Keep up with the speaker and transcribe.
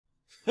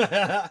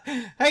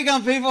Hey,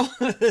 gun people.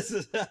 This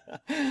is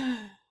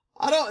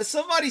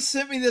somebody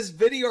sent me this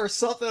video or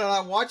something, and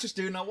I watch this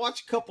dude, and I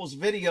watch a couple's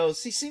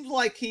videos. He seems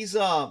like he's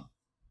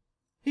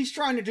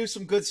trying to do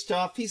some good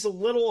stuff. He's a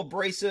little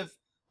abrasive.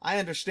 I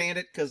understand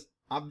it because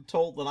I'm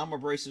told that I'm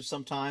abrasive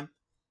sometime.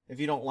 If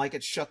you don't like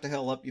it, shut the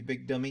hell up, you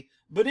big dummy.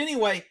 But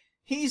anyway,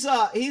 he's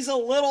a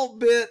little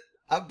bit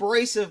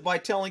abrasive by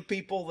telling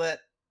people that,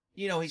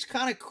 you know, he's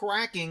kind of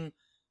cracking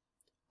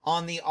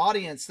on the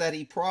audience that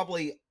he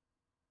probably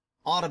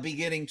ought to be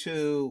getting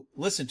to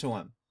listen to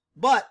him.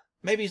 But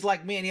maybe he's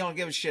like me and he don't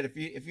give a shit.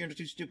 If you're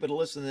too stupid to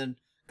listen, then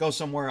go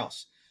somewhere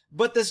else.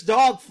 But this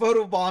dog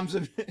photobombs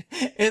him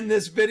in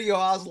this video.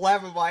 I was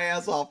laughing my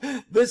ass off.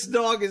 This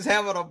dog is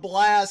having a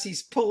blast.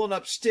 He's pulling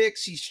up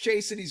sticks. He's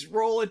chasing. He's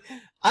rolling.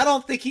 I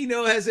don't think he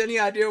has any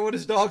idea what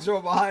his dogs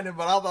are behind him,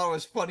 but I thought it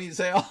was funny as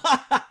hell.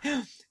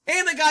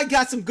 And the guy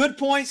got some good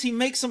points. He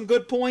makes some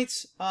good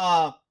points.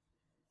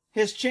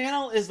 His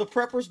channel is the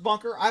Prepper's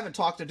Bunker. I haven't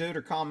talked to dude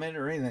or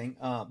commented or anything,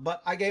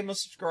 but I gave him a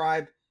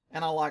subscribe,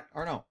 and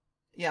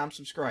I'm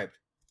subscribed.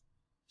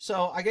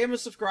 So I gave him a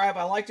subscribe.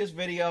 I liked his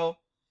video.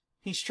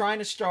 He's trying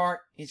to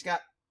start. He's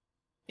got,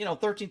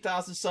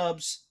 13,000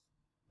 subs.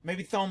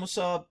 Maybe throw him a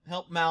sub,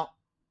 help him out,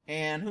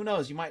 and who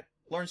knows, you might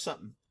learn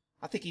something.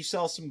 I think he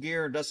sells some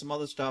gear and does some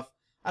other stuff.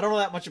 I don't know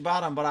that much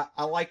about him, but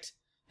I liked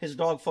his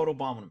dog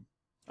photobombing him.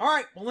 All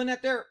right, well, in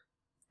that there,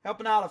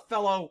 helping out a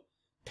fellow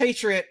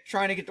patriot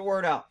trying to get the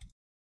word out.